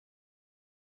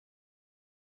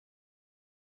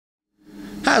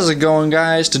How's it going,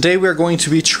 guys? Today we are going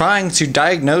to be trying to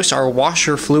diagnose our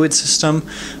washer fluid system.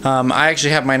 I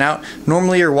actually have mine out.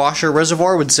 Normally your washer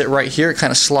reservoir would sit right here. It kind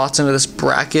of slots into this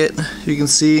bracket. You can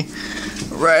see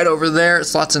right over there. It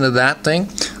slots into that thing.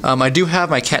 I do have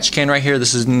my catch can right here.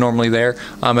 This is normally there.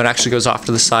 It actually goes off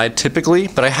to the side typically,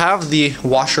 but I have the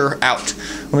washer out.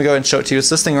 Let me go ahead and show it to you. It's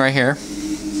this thing right here.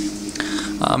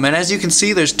 And as you can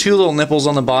see, there's two little nipples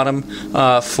on the bottom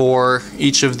for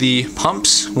each of the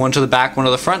pumps, one to the back, one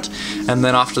to the front, and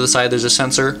then off to the side there's a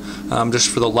sensor just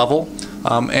for the level.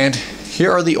 And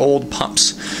here are the old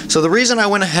pumps. So the reason I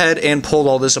went ahead and pulled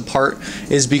all this apart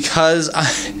is because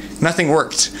nothing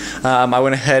worked. I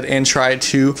went ahead and tried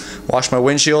to wash my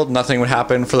windshield. Nothing would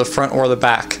happen for the front or the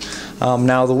back.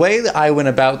 Now the way that I went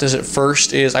about this at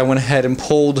first is I went ahead and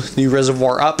pulled the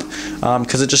reservoir up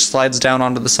because it just slides down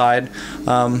onto the side.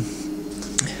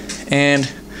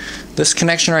 And this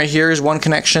connection right here is one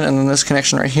connection, and then this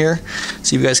connection right here,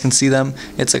 so you guys can see them,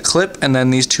 it's a clip, and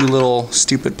then these two little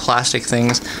stupid plastic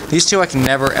things. These two I can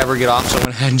never ever get off, so I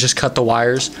went ahead and just cut the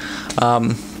wires.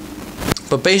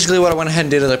 But basically what I went ahead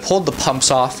and did is I pulled the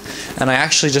pumps off, and I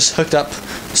actually just hooked up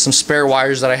some spare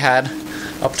wires that I had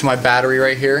up to my battery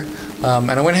right here.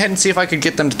 And I went ahead and see if I could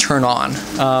get them to turn on.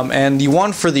 And the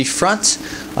one for the front,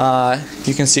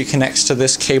 you can see it connects to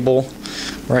this cable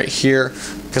right here,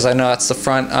 because I know that's the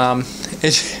front.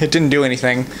 It didn't do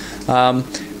anything.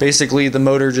 Basically the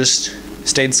motor just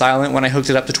stayed silent when I hooked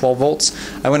it up to 12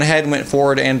 volts. I went ahead and went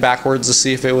forward and backwards to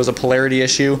see if it was a polarity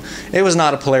issue. It was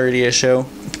not a polarity issue.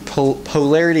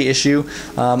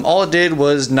 All it did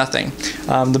was nothing.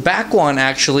 The back one,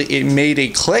 actually, it made a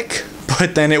click,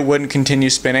 but then it wouldn't continue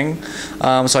spinning.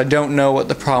 So I don't know what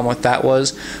the problem with that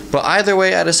was. But either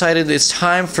way, I decided it's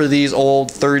time for these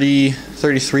old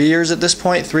 33 years at this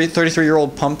point,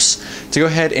 33-year-old pumps to go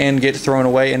ahead and get thrown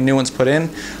away and new ones put in.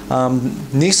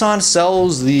 Nissan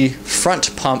sells the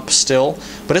front pump still,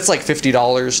 but it's like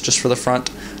 $50 just for the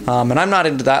front. And I'm not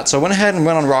into that, so I went ahead and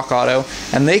went on Rock Auto,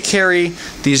 and they carry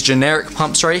these generic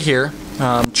pumps right here,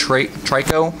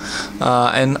 Trico,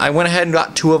 and I went ahead and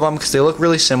got two of them because they look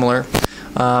really similar.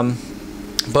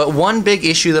 But one big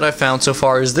issue that I found so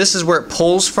far is this is where it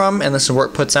pulls from, and this is where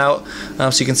it puts out.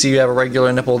 So you can see you have a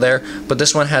regular nipple there, but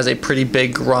this one has a pretty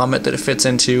big grommet that it fits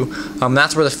into.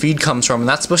 That's where the feed comes from, and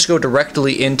that's supposed to go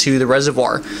directly into the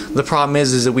reservoir. The problem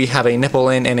is that we have a nipple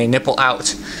in and a nipple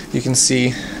out. You can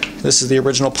see this is the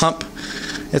original pump.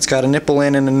 It's got a nipple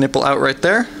in and a nipple out right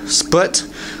there. But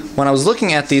when I was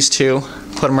looking at these two,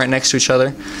 put them right next to each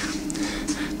other,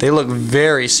 they look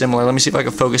very similar. Let me see if I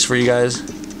can focus for you guys.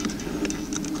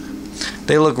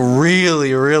 They look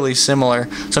really, really similar.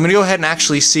 So I'm going to go ahead and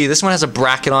actually see. This one has a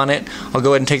bracket on it. I'll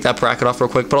go ahead and take that bracket off real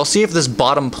quick, but I'll see if this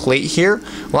bottom plate here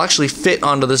will actually fit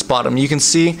onto this bottom. You can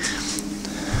see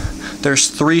there's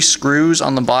 3 screws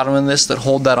on the bottom of this that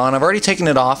hold that on. I've already taken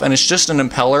it off, and it's just an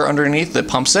impeller underneath that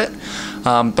pumps it. But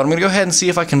I'm going to go ahead and see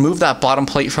if I can move that bottom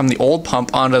plate from the old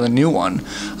pump onto the new one.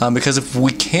 Because if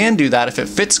we can do that, if it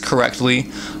fits correctly,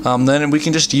 then we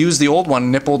can just use the old one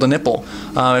nipple to nipple.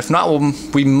 If not,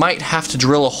 we might have to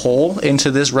drill a hole into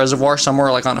this reservoir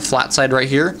somewhere, like on a flat side right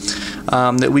here,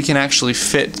 that we can actually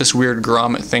fit this weird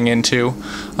grommet thing into.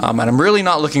 And I'm really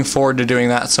not looking forward to doing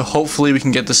that, so hopefully we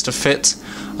can get this to fit.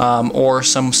 Or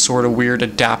some sort of weird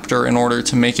adapter in order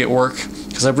to make it work,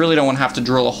 because I really don't want to have to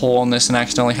drill a hole in this and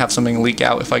accidentally have something leak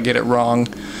out if I get it wrong.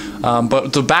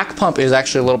 But the back pump is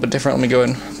actually a little bit different. Let me go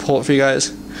and pull it for you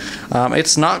guys.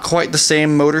 It's not quite the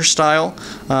same motor style.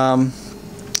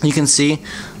 You can see,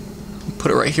 put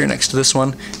it right here next to this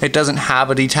one, it doesn't have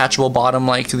a detachable bottom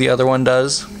like the other one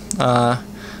does.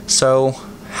 So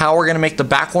how we're going to make the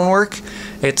back one work,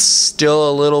 it's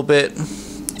still a little bit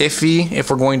iffy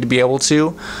if we're going to be able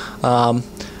to.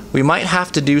 We might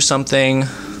have to do something.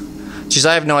 Geez,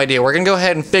 I have no idea. We're gonna go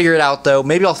ahead and figure it out though.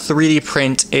 Maybe I'll 3D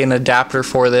print an adapter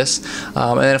for this,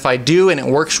 and then if I do and it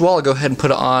works well, I'll go ahead and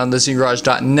put it on the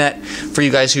zgarage.net for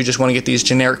you guys who just want to get these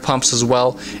generic pumps as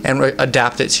well and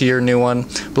adapt it to your new one.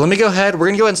 But let me go ahead. We're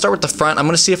gonna go ahead and start with the front. I'm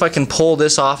gonna see if I can pull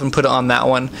this off and put it on that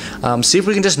one. See if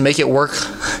we can just make it work,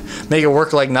 make it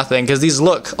work like nothing, because these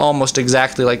look almost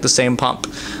exactly like the same pump.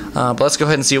 But let's go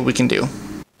ahead and see what we can do.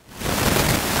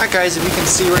 Alright guys, if you can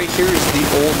see right here is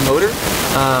the old motor.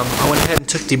 I went ahead and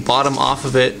took the bottom off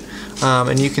of it,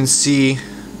 and you can see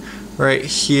right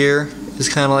here is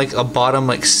kind of like a bottom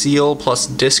like seal plus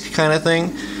disc kind of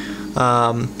thing.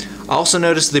 I also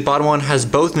noticed the bottom one has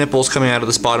both nipples coming out of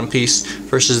this bottom piece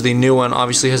versus the new one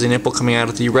obviously has a nipple coming out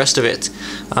of the rest of it.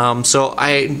 So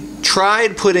I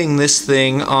tried putting this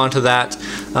thing onto that,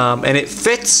 and it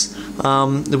fits,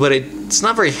 but it's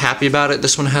not very happy about it.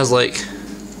 This one has like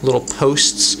little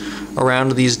posts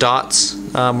around these dots.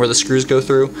 where the screws go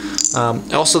through.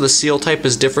 Also, the seal type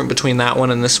is different between that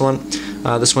one and this one.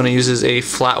 This one uses a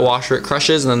flat washer, it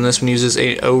crushes, and then this one uses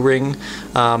a O-ring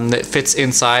that fits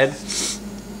inside.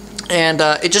 And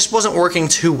it just wasn't working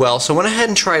too well, so I went ahead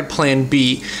and tried plan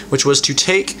B, which was to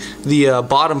take the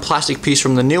bottom plastic piece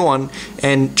from the new one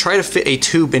and try to fit a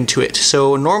tube into it.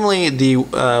 So normally the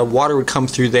water would come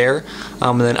through there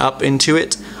and then up into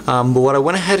it. But what I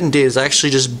went ahead and did is I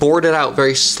actually just bored it out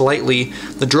very slightly.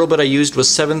 The drill bit I used was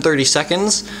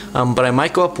 7/32, but I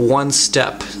might go up one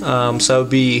step. So it would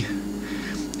be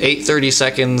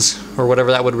 8/32 or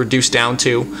whatever that would reduce down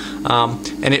to,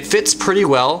 and it fits pretty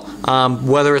well.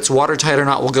 Whether it's watertight or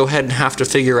not, we'll go ahead and have to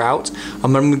figure out.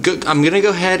 I'm gonna go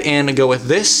ahead and go with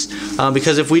this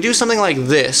because if we do something like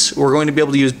this, we're going to be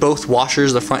able to use both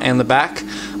washers, the front and the back,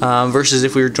 versus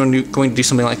if we were going to do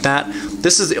something like that.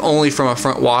 This is only from a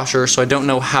front washer, so I don't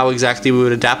know how exactly we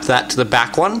would adapt that to the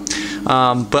back one.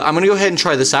 But I'm going to go ahead and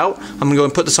try this out. I'm going to go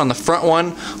and put this on the front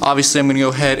one. Obviously, I'm going to go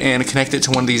ahead and connect it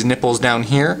to one of these nipples down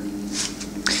here.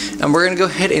 And we're going to go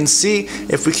ahead and see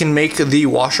if we can make the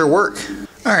washer work.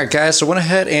 Alright guys, so I went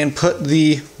ahead and put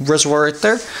the reservoir right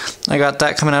there. I got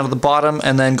that coming out of the bottom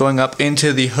and then going up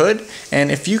into the hood. And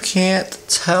if you can't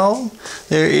tell,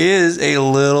 there is a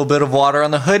little bit of water on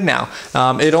the hood now.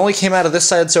 It only came out of this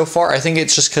side so far. I think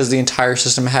it's just because the entire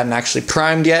system hadn't actually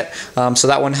primed yet. So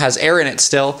that one has air in it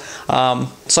still.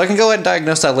 So I can go ahead and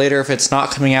diagnose that later if it's not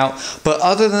coming out. But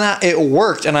other than that, it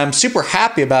worked, and I'm super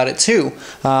happy about it too.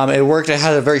 It worked. It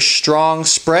had a very strong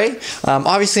spray.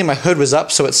 Obviously my hood was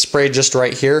up, so it sprayed just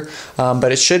right here,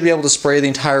 but it should be able to spray the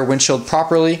entire windshield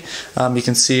properly. You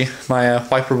can see my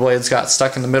wiper blades got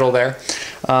stuck in the middle there.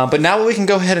 But now what we can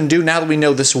go ahead and do, now that we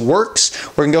know this works,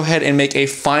 we're going to go ahead and make a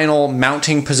final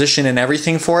mounting position and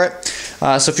everything for it.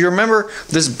 So if you remember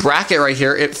this bracket right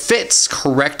here, it fits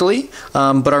correctly,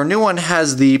 but our new one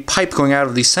has the pipe going out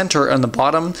of the center and the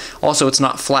bottom. Also, it's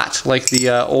not flat like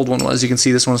the old one was. You can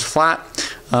see this one's flat,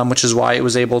 which is why it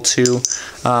was able to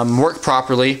work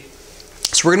properly.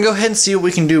 So we're going to go ahead and see what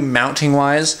we can do mounting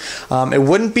wise. It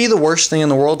wouldn't be the worst thing in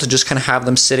the world to just kind of have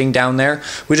them sitting down there.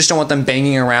 We just don't want them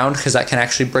banging around because that can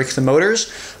actually break the motors.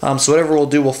 So whatever we'll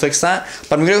do, we'll fix that.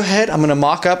 But I'm going to go ahead, I'm going to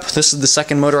mock up. This is the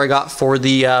second motor I got for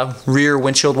the rear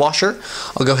windshield washer.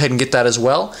 I'll go ahead and get that as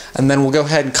well. And then we'll go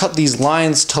ahead and cut these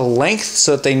lines to length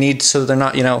so that they're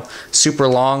not, you know, super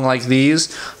long like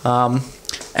these. And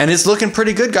it's looking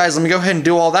pretty good, guys. Let me go ahead and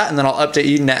do all that and then I'll update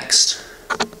you next.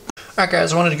 Alright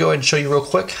guys, I wanted to go ahead and show you real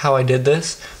quick how I did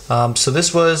this. So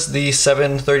this was the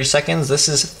 7/32. This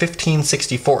is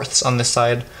 15/64 on this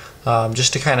side,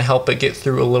 just to kind of help it get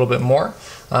through a little bit more.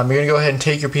 You're going to go ahead and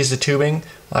take your piece of tubing.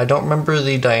 I don't remember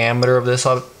the diameter of this.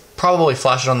 I'll probably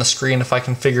flash it on the screen if I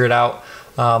can figure it out.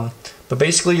 But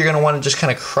basically you're going to want to just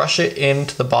kind of crush it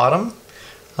into the bottom.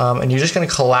 And you're just going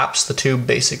to collapse the tube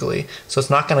basically. So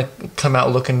it's not going to come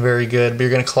out looking very good, but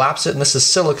you're going to collapse it, and this is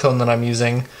silicone that I'm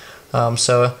using.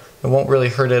 So it won't really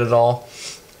hurt it at all.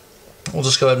 We'll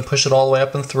just go ahead and push it all the way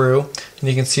up and through. And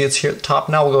you can see it's here at the top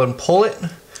now. We'll go ahead and pull it. And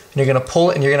you're going to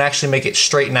pull it, and you're going to actually make it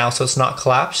straight now so it's not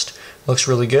collapsed. It looks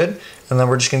really good. And then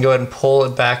we're just going to go ahead and pull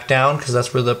it back down because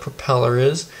that's where the propeller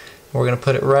is. And we're going to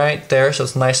put it right there so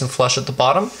it's nice and flush at the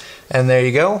bottom. And there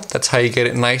you go. That's how you get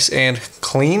it nice and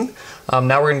clean.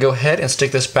 Now we're going to go ahead and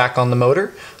stick this back on the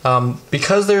motor.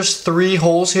 Because there's 3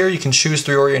 holes here, you can choose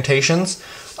 3 orientations.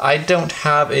 I don't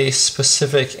have a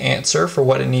specific answer for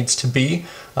what it needs to be.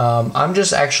 I'm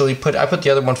just actually I put the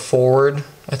other one forward,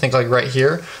 I think like right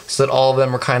here, so that all of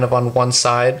them are kind of on one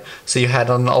side. So you had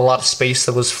a lot of space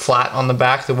that was flat on the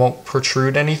back that won't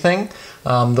protrude anything.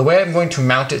 The way I'm going to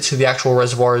mount it to the actual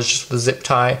reservoir is just with a zip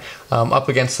tie up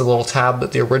against the little tab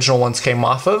that the original ones came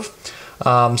off of.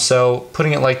 So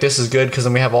putting it like this is good because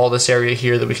then we have all this area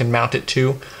here that we can mount it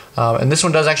to. And this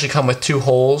one does actually come with 2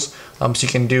 holes, so you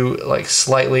can do like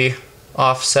slightly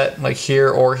offset like here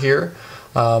or here.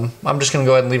 I'm just going to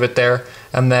go ahead and leave it there,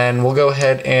 and then we'll go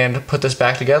ahead and put this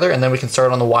back together, and then we can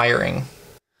start on the wiring.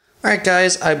 Alright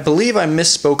guys, I believe I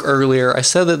misspoke earlier. I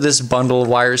said that this bundle of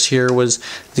wires here was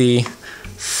the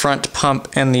front pump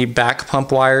and the back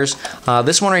pump wires.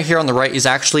 This one right here on the right is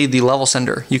actually the level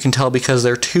sender. You can tell because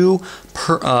there are 2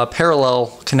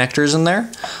 parallel connectors in there.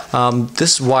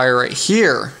 This wire right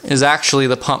here is actually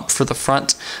the pump for the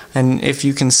front, and if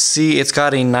you can see, it's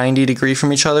got a 90-degree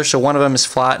from each other, so one of them is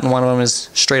flat and one of them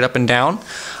is straight up and down.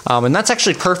 And that's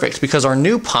actually perfect because our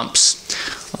new pumps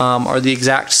are the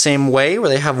exact same way, where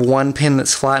they have one pin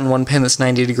that's flat and one pin that's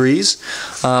 90 degrees.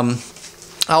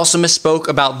 I also misspoke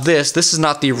about this. This is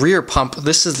not the rear pump,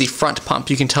 this is the front pump.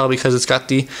 You can tell because it's got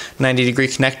the 90-degree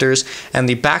connectors, and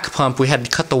the back pump we had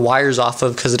to cut the wires off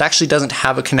of because it actually doesn't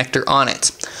have a connector on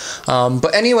it.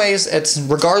 But anyways,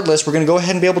 regardless, we're going to go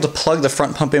ahead and be able to plug the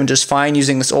front pump in just fine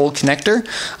using this old connector.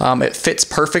 It fits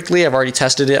perfectly. I've already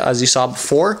tested it as you saw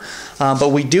before. But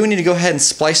we do need to go ahead and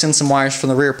splice in some wires from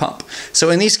the rear pump. So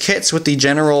in these kits with the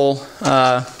general,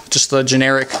 just the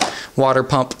generic water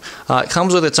pump, it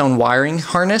comes with its own wiring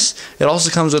harness. It also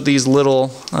comes with these little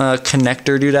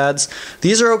connector doodads.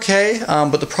 These are okay,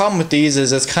 but the problem with these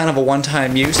is it's kind of a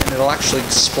one-time use, and it'll actually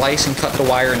splice and cut the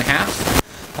wire in half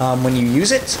when you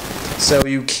use it. So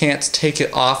you can't take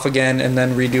it off again and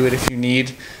then redo it if you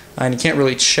need. And you can't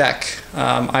really check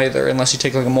either unless you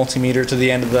take like a multimeter to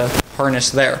the end of the harness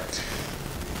there.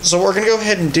 So what we're going to go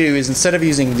ahead and do is, instead of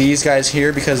using these guys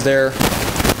here, because they're,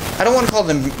 I don't want to call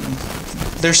them,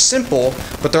 they're simple,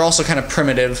 but they're also kind of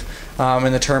primitive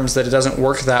in the terms that it doesn't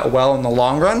work that well in the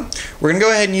long run. We're going to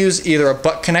go ahead and use either a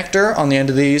butt connector on the end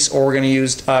of these, or we're going to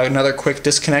use another quick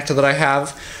disconnect that I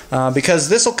have, because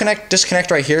this will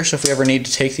disconnect right here, so if we ever need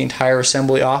to take the entire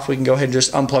assembly off, we can go ahead and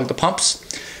just unplug the pumps.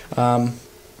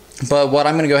 But what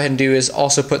I'm going to go ahead and do is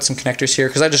also put some connectors here,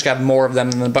 because I just got more of them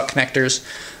than the butt connectors.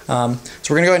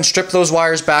 So we're going to go ahead and strip those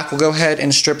wires back. We'll go ahead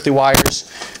and strip the wires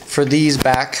for these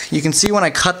back. You can see when I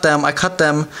cut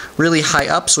them really high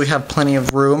up, so we have plenty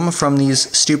of room from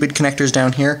these stupid connectors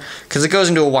down here, because it goes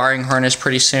into a wiring harness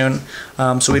pretty soon.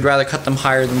 So we'd rather cut them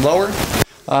higher than lower.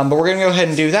 But we're going to go ahead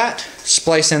and do that,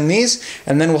 splice in these,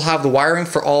 and then we'll have the wiring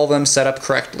for all of them set up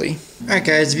correctly. Alright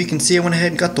guys, if you can see, I went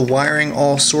ahead and got the wiring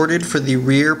all sorted for the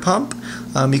rear pump.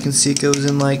 You can see it goes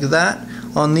in like that.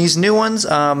 On these new ones,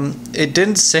 it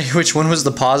didn't say which one was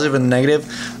the positive and the negative.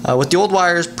 With the old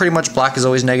wires, pretty much black is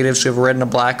always negative, so we have a red and a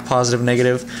black, positive,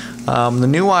 negative. The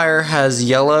new wire has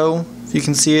yellow, if you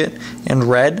can see it, and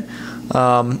red.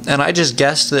 And I just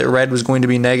guessed that red was going to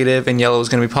be negative and yellow was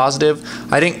going to be positive.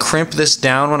 I didn't crimp this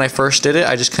down when I first did it.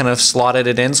 I just kind of slotted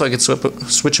it in so I could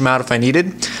switch them out if I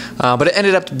needed. But it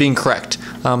ended up being correct.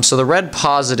 So the red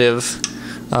positive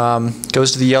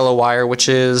goes to the yellow wire, which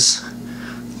is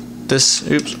this,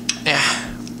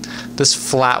 this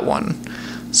flat one.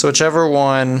 So whichever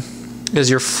one is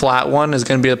your flat one is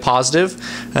going to be the positive,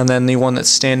 and then the one that's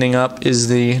standing up is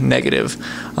the negative.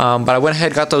 But I went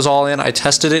ahead, got those all in, I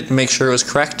tested it to make sure it was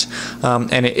correct,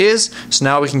 and it is. So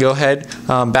now we can go ahead,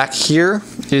 back here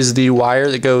is the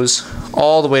wire that goes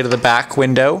all the way to the back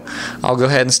window. I'll go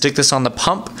ahead and stick this on the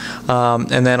pump,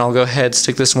 and then I'll go ahead and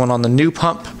stick this one on the new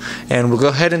pump, and we'll go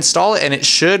ahead and install it, and it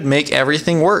should make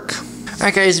everything work.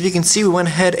 Alright guys, if you can see, we went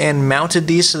ahead and mounted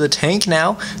these to the tank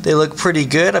now. They look pretty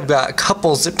good. I've got a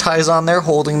couple zip ties on there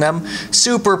holding them.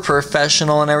 Super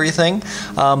professional and everything.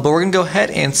 But we're going to go ahead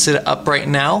and sit it up right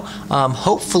now.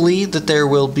 Hopefully that there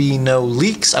will be no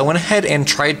leaks. I went ahead and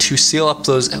tried to seal up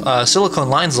those silicone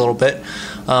lines a little bit.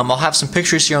 I'll have some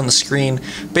pictures here on the screen.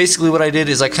 Basically what I did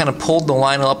is I kind of pulled the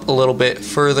line up a little bit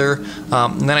further,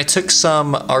 and then I took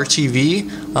some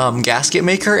RTV gasket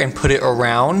maker and put it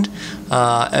around,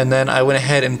 and then I went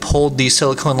ahead and pulled the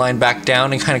silicone line back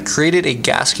down and kind of created a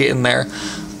gasket in there.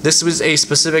 This was a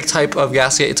specific type of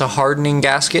gasket. It's a hardening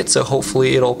gasket, so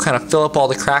hopefully it'll kind of fill up all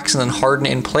the cracks and then harden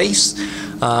in place.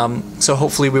 So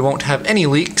hopefully we won't have any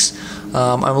leaks.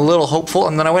 I'm a little hopeful,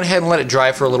 and then I went ahead and let it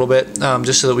dry for a little bit,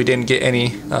 just so that we didn't get any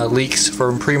leaks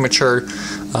from premature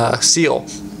seal,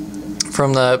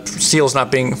 from the seals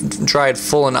not being dried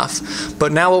full enough.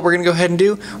 But now what we're going to go ahead and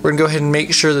do, we're going to go ahead and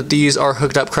make sure that these are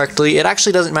hooked up correctly. It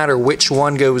actually doesn't matter which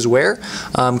one goes where,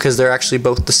 because they're actually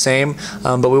both the same,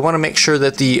 but we want to make sure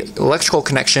that the electrical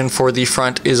connection for the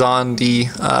front is on the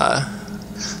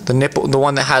nipple, the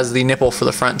one that has the nipple for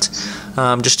the front,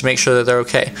 just to make sure that they're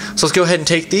okay. So let's go ahead and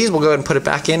take these, we'll go ahead and put it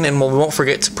back in, and we won't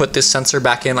forget to put this sensor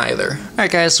back in either.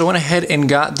 Alright guys, so I went ahead and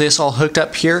got this all hooked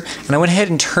up here, and I went ahead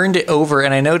and turned it over,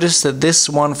 and I noticed that this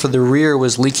one for the rear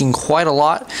was leaking quite a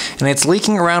lot, and it's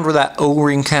leaking around where that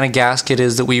O-ring kind of gasket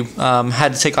is that we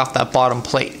had to take off that bottom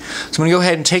plate. So I'm going to go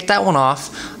ahead and take that one off.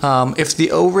 If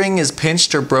the O-ring is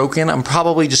pinched or broken, I'm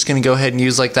probably just going to go ahead and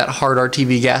use like that hard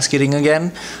RTV gasketing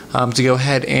again to go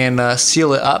ahead and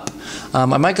seal it up. I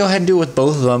might go ahead and do it with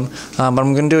both of them, but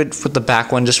I'm going to do it with the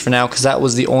back one just for now, because that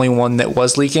was the only one that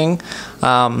was leaking.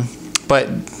 But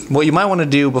what you might want to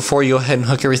do before you go ahead and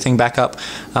hook everything back up,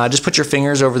 just put your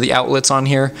fingers over the outlets on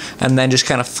here, and then just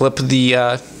kind of flip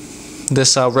the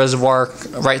this reservoir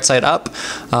right side up,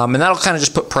 and that'll kind of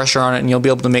just put pressure on it, and you'll be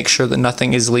able to make sure that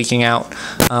nothing is leaking out.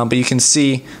 But you can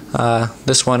see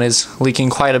this one is leaking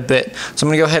quite a bit, so I'm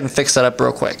going to go ahead and fix that up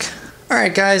real quick.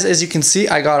 Alright guys, as you can see,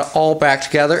 I got it all back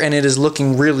together and it is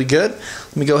looking really good.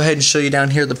 Let me go ahead and show you down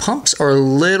here. The pumps are a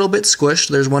little bit squished.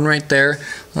 There's one right there,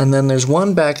 and then there's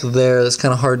one back there that's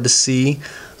kind of hard to see.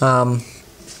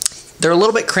 They're a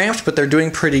little bit cramped, but they're doing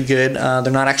pretty good.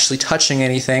 They're not actually touching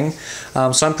anything.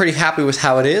 So I'm pretty happy with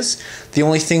how it is. The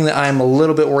only thing that I'm a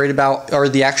little bit worried about are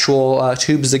the actual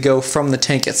tubes that go from the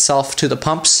tank itself to the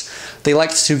pumps. They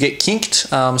like to get kinked,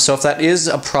 so if that is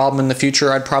a problem in the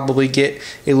future, I'd probably get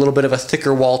a little bit of a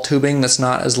thicker wall tubing that's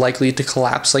not as likely to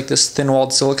collapse like this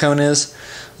thin-walled silicone is.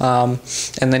 And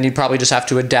then you'd probably just have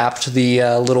to adapt the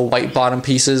little white bottom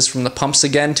pieces from the pumps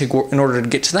again in order to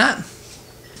get to that.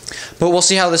 But we'll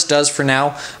see how this does for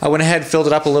now. I went ahead and filled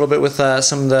it up a little bit with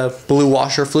some of the blue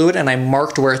washer fluid, and I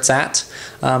marked where it's at.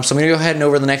 So I'm going to go ahead and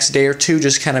over the next day or two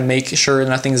just kind of make sure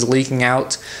nothing's leaking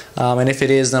out. And if it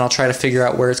is, then I'll try to figure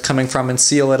out where it's coming from and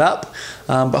seal it up.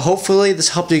 But hopefully this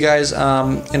helped you guys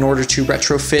in order to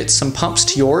retrofit some pumps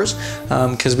to yours,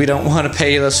 because we don't want to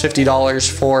pay those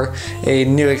 $50 for a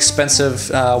new expensive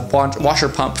washer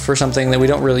pump for something that we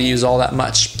don't really use all that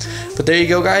much. But there you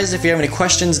go, guys. If you have any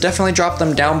questions, definitely drop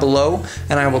them down below,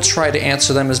 and I will try to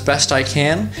answer them as best I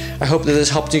can. I hope that this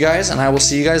helped you guys, and I will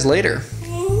see you guys later.